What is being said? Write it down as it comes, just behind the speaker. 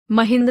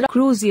Mahindra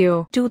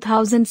Cruzio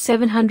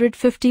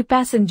 2750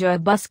 passenger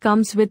bus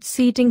comes with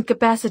seating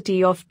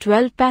capacity of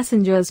 12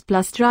 passengers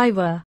plus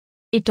driver.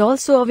 It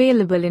also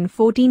available in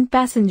 14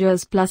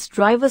 passengers plus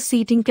driver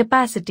seating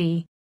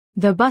capacity.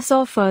 The bus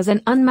offers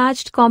an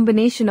unmatched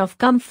combination of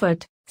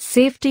comfort,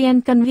 safety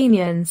and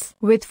convenience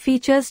with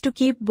features to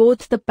keep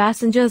both the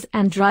passengers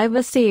and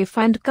driver safe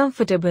and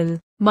comfortable.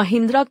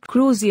 Mahindra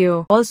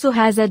Cruzio also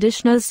has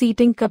additional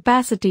seating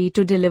capacity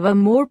to deliver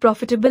more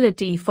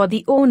profitability for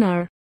the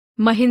owner.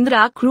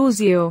 Mahindra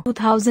Cruzio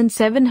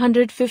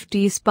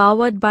 2750 is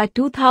powered by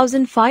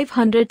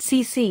 2500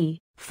 cc,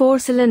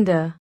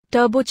 4-cylinder,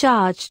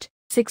 turbocharged,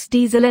 6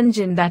 diesel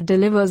engine that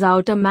delivers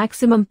out a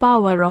maximum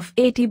power of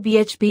 80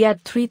 bhp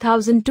at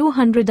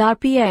 3200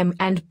 rpm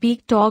and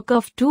peak torque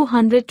of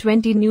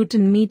 220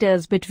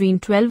 Nm between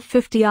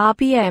 1250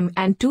 rpm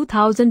and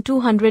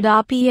 2200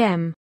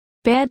 rpm.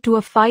 Paired to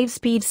a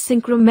 5-speed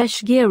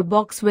synchromesh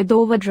gearbox with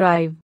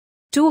overdrive.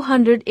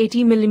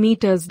 280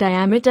 mm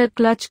diameter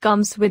clutch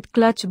comes with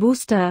clutch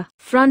booster.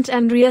 Front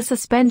and rear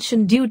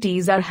suspension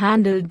duties are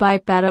handled by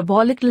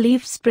parabolic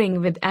leaf spring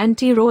with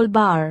anti-roll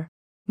bar.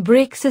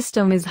 Brake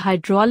system is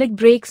hydraulic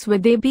brakes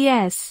with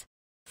ABS.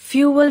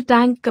 Fuel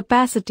tank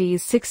capacity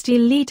is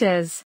 16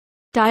 liters.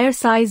 Tire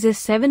size is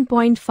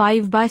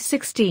 7.5 by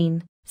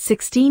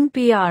 16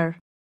 PR.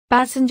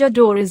 Passenger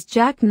door is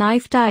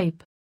jackknife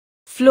type.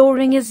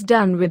 Flooring is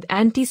done with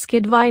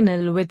anti-skid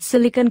vinyl with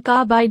silicon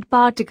carbide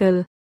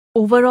particle.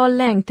 Overall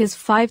length is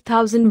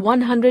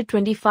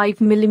 5125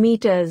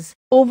 mm,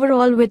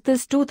 overall width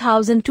is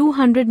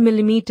 2200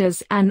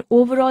 mm and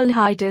overall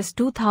height is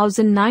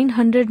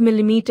 2900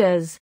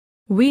 mm.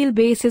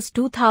 Wheelbase is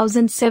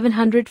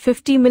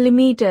 2750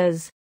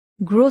 mm.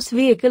 Gross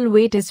vehicle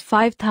weight is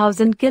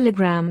 5000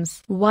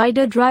 kg.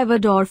 Wider driver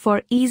door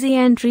for easy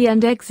entry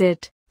and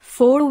exit.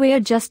 4-way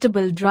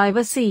adjustable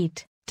driver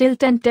seat.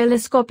 Tilt and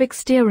telescopic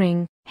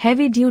steering.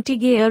 Heavy-duty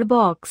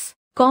gearbox.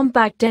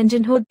 Compact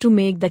engine hood to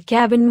make the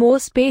cabin more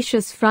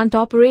spacious.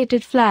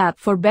 Front-operated flap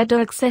for better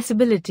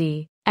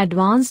accessibility.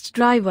 Advanced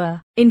driver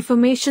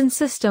information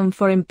system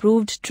for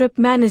improved trip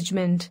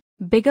management.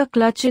 Bigger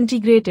clutch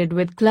integrated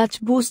with clutch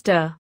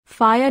booster.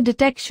 Fire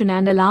detection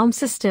and alarm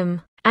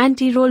system.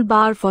 Anti-roll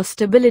bar for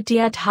stability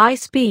at high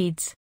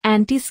speeds.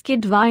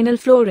 Anti-skid vinyl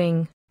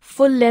flooring.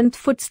 Full-length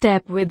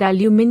footstep with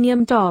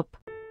aluminum top.